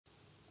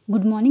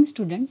Good morning,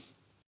 students.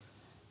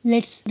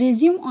 Let's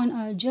resume on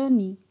our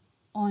journey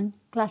on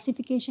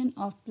classification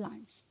of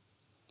plants.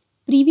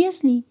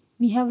 Previously,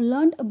 we have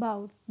learned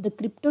about the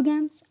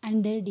cryptogams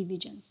and their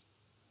divisions.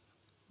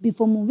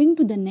 Before moving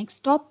to the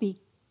next topic,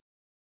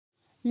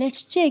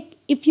 let's check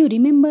if you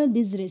remember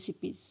these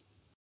recipes.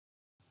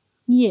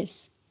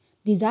 Yes,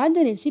 these are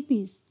the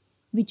recipes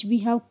which we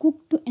have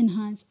cooked to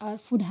enhance our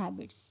food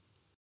habits.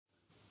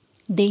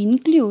 They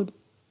include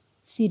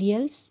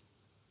cereals,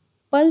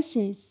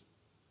 pulses,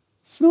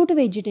 fruit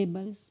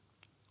vegetables,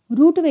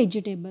 root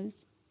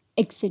vegetables,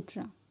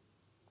 etc.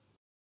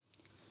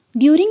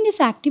 During this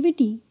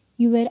activity,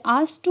 you were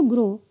asked to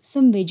grow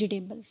some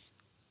vegetables.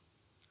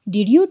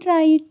 Did you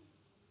try it?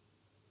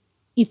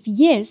 If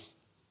yes,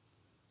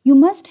 you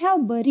must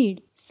have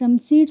buried some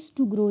seeds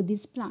to grow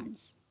these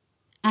plants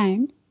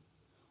and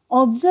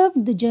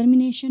observed the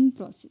germination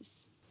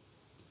process.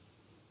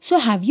 So,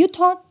 have you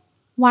thought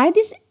why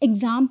these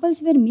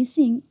examples were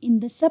missing in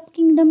the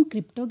subkingdom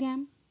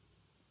cryptogam?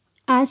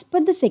 As per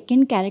the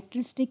second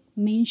characteristic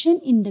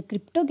mentioned in the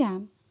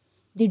cryptogam,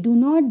 they do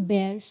not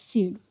bear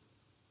seed.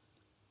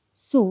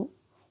 So,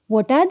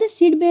 what are the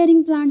seed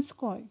bearing plants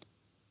called?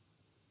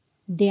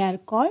 They are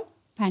called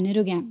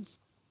phanerogams.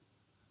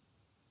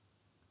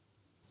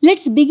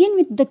 Let's begin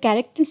with the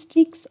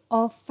characteristics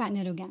of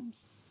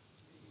phanerogams.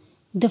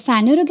 The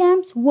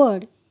phanerogams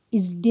word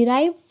is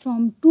derived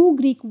from two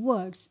Greek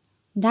words,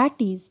 that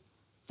is,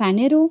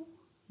 phanero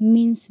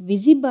means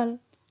visible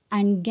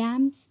and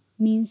gams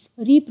means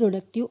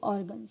reproductive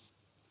organs.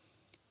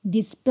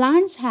 These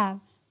plants have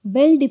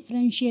well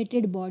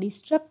differentiated body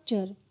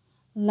structure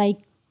like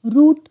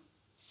root,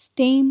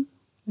 stem,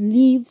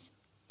 leaves,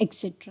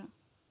 etc.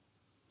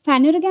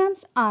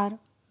 Phanerogams are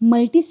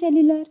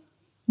multicellular,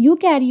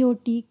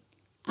 eukaryotic,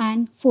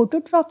 and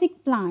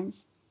phototrophic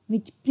plants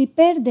which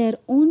prepare their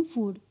own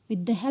food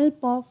with the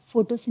help of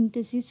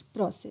photosynthesis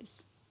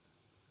process.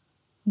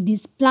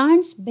 These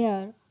plants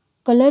bear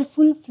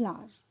colorful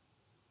flowers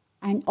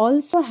and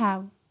also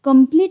have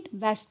complete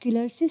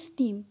vascular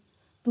system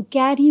to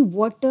carry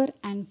water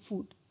and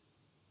food.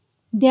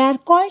 They are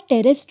called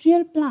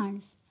terrestrial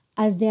plants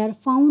as they are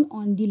found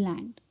on the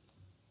land.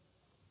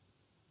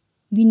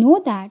 We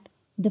know that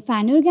the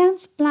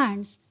phanerogams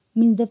plants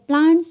means the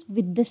plants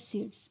with the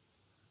seeds,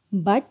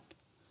 but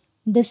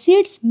the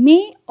seeds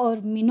may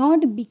or may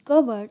not be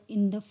covered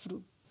in the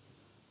fruit.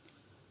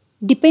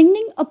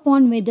 Depending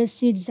upon whether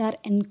seeds are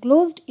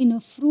enclosed in a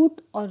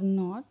fruit or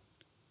not,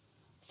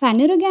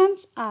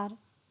 phanerogams are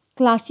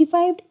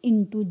classified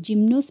into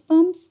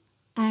gymnosperms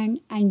and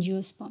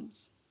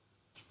angiosperms.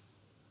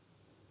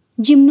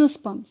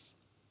 Gymnosperms.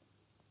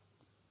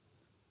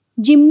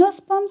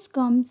 Gymnosperms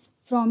comes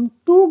from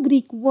two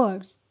Greek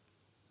words.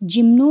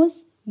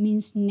 Gymnos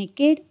means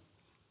naked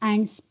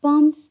and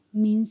sperms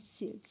means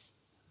seeds.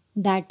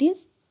 That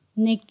is,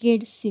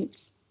 naked seeds.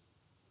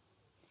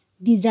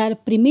 These are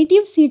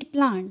primitive seed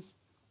plants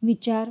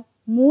which are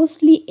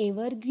mostly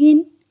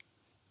evergreen,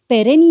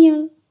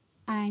 perennial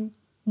and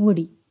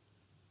woody.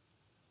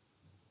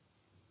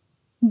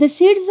 The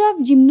seeds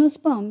of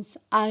gymnosperms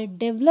are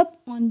developed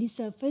on the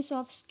surface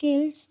of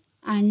scales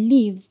and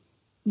leaves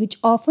which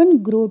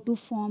often grow to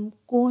form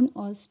cone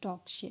or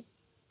stalk shape.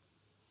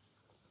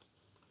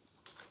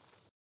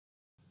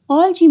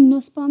 All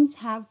gymnosperms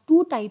have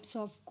two types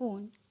of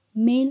cone,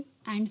 male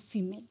and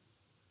female.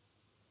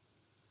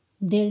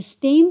 Their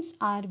stems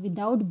are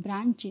without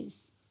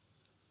branches.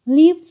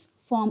 Leaves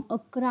form a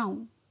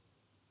crown.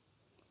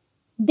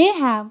 They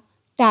have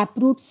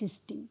taproot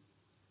system.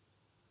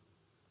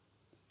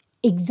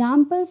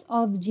 Examples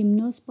of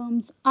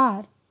gymnosperms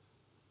are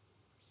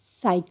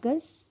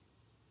cycas,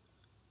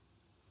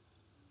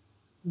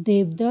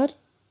 devdar,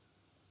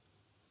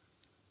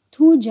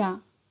 thuja,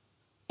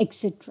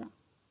 etc.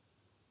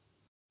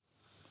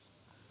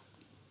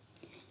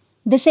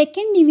 The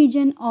second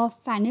division of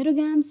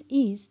phanerogams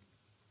is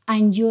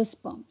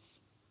angiosperms.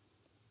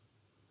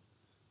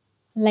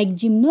 Like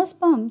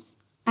gymnosperms,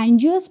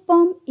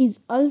 angiosperm is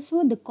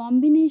also the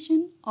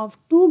combination of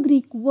two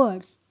Greek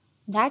words,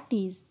 that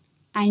is,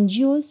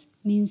 angios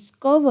means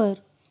cover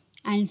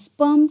and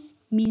sperms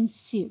means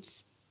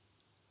seeds.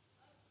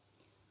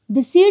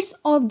 The seeds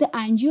of the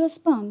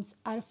angiosperms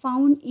are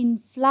found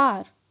in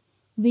flower,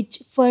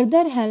 which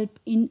further help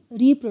in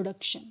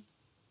reproduction.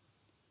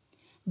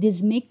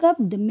 These make up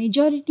the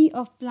majority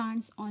of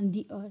plants on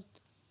the earth.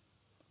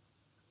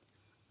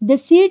 The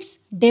seeds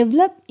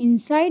develop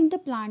inside the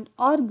plant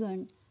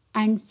organ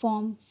and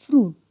form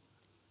fruit.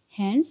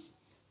 Hence,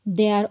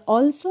 they are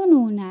also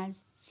known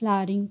as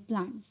flowering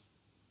plants.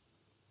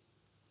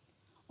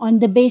 On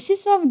the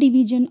basis of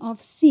division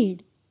of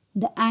seed,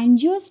 the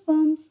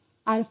angiosperms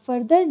are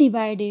further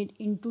divided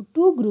into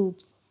two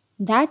groups,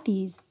 that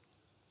is,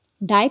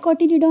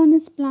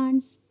 dicotyledonous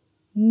plants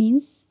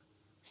means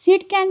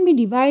seed can be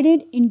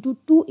divided into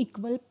two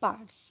equal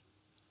parts,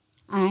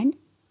 and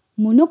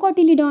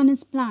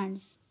monocotyledonous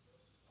plants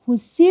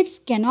whose seeds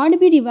cannot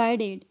be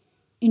divided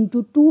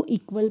into two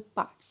equal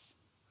parts.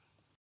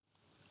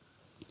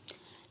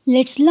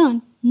 Let's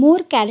learn more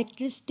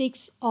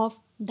characteristics of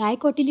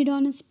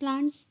dicotyledonous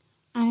plants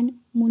and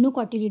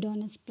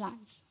monocotyledonous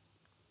plants.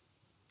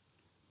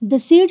 The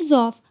seeds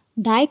of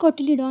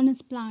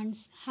dicotyledonous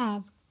plants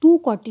have two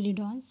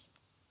cotyledons.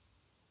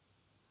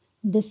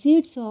 The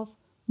seeds of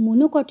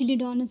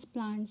monocotyledonous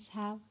plants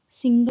have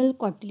single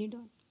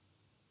cotyledon.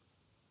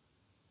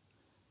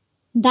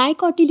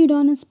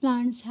 Dicotyledonous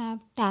plants have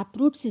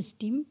taproot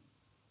system.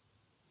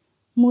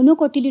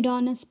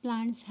 Monocotyledonous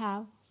plants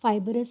have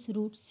fibrous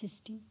root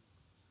system.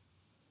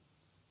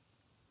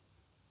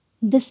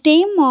 The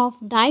stem of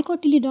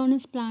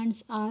dicotyledonous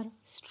plants are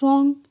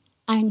strong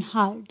and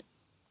hard.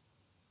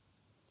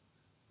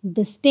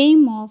 The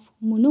stem of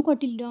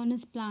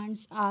monocotyledonous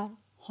plants are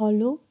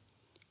hollow,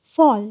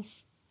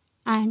 false,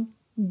 and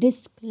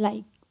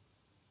disc-like.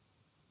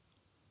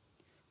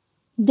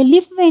 The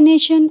leaf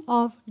venation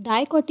of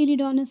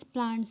dicotyledonous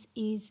plants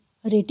is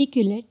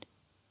reticulate.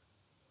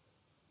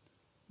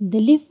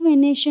 The leaf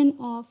venation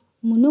of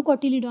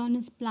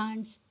monocotyledonous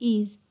plants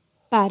is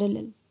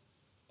parallel.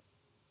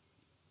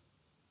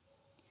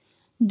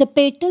 The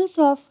petals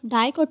of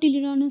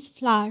dicotyledonous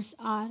flowers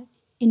are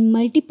in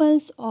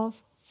multiples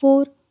of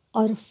 4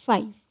 or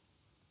 5.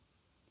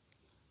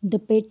 The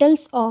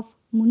petals of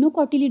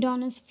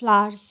monocotyledonous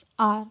flowers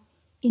are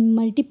in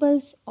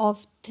multiples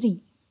of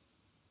 3.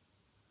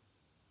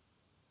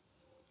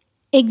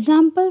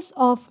 Examples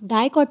of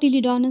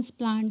dicotyledonous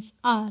plants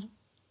are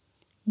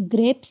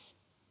grapes,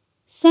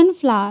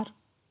 sunflower,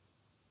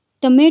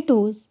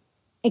 tomatoes,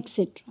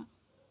 etc.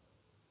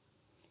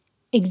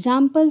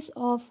 Examples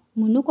of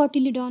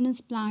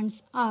monocotyledonous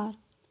plants are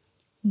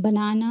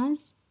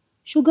bananas,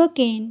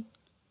 sugarcane,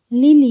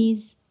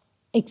 lilies,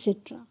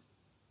 etc.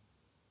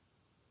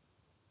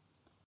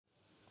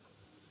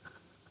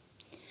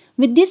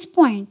 With this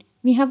point,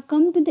 we have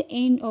come to the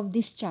end of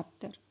this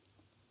chapter.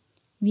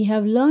 We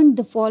have learned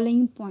the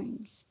following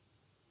points.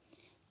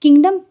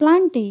 Kingdom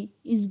Plantae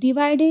is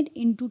divided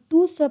into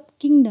two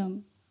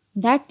subkingdoms,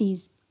 that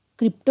is,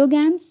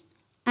 cryptogams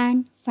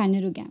and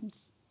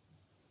phanerogams.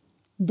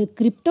 The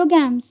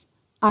cryptogams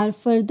are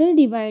further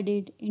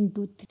divided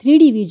into three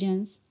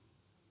divisions: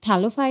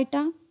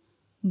 Thallophyta,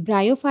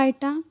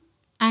 Bryophyta,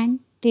 and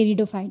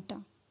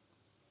Pteridophyta.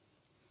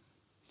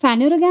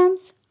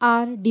 Phanerogams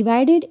are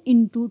divided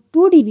into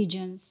two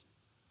divisions: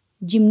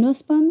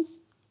 Gymnosperms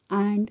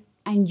and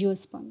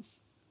Angiosperms.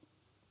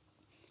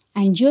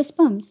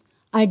 Angiosperms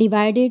are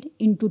divided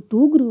into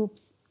two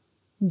groups: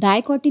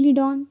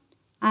 Dicotyledon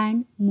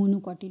and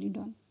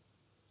Monocotyledon.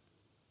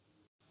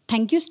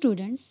 Thank you,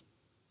 students.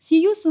 See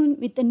you soon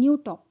with a new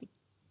topic.